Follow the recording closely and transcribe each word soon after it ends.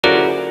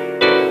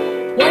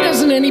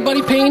Doesn't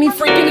anybody pay any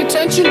freaking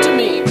attention to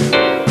me?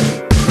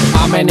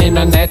 I'm an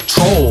internet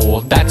troll,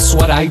 that's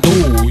what I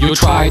do. You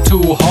try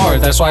too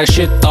hard, that's why I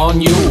shit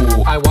on you.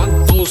 I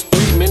want those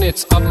 3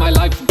 minutes of my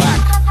life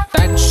back.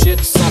 That shit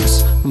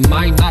sucks,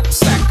 my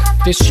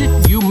nutsack. This shit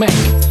you make,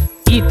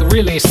 it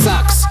really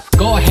sucks.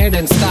 Go ahead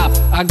and stop,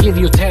 I'll give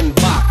you $10.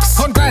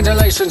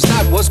 Congratulations,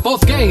 that was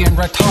both gay and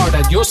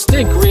retarded. You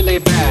stink really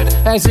bad,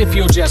 as if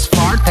you just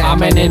farted.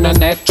 I'm an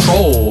internet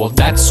troll,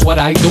 that's what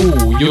I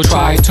do. You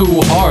try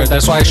too hard,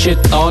 that's why I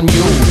shit on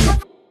you.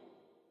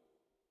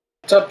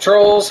 What's up,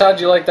 trolls?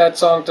 How'd you like that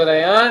song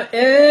today, huh?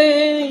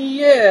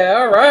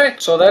 Yeah,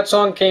 alright. So that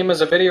song came as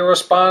a video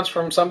response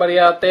from somebody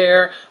out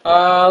there,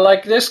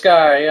 like this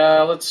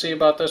guy. Let's see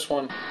about this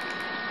one.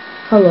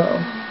 Hello.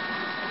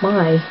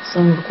 My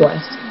song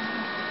request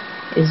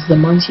is the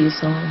Munchies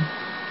song.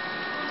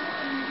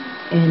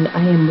 And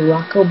I am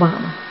Barack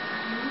Obama.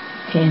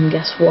 And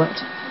guess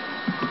what?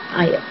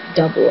 I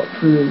double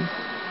approve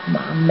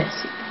my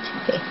message.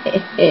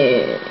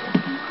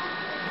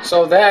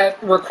 So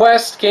that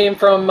request came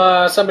from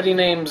somebody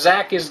named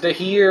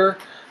zackisdahere,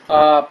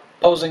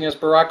 posing as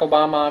Barack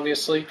Obama,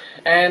 obviously.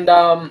 And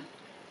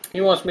he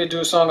wants me to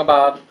do a song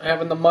about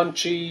having the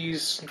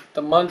Munchies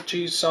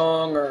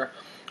song, or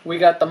we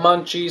got the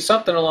Munchies,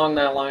 something along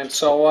that line.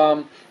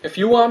 So if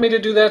you want me to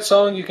do that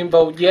song, you can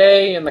vote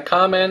yay in the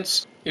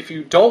comments. If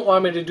you don't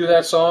want me to do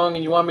that song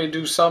and you want me to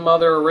do some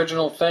other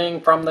original thing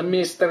from the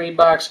mystery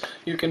box,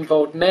 you can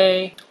vote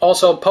nay.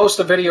 Also, post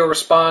a video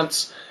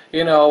response,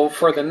 you know,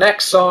 for the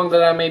next song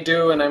that I may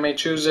do, and I may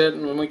choose it,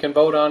 and we can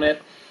vote on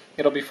it.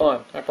 It'll be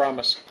fun, I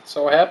promise.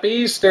 So happy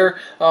Easter.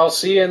 I'll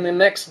see you in the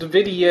next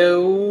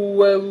video.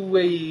 What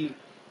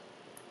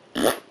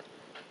the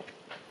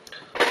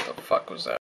fuck was that?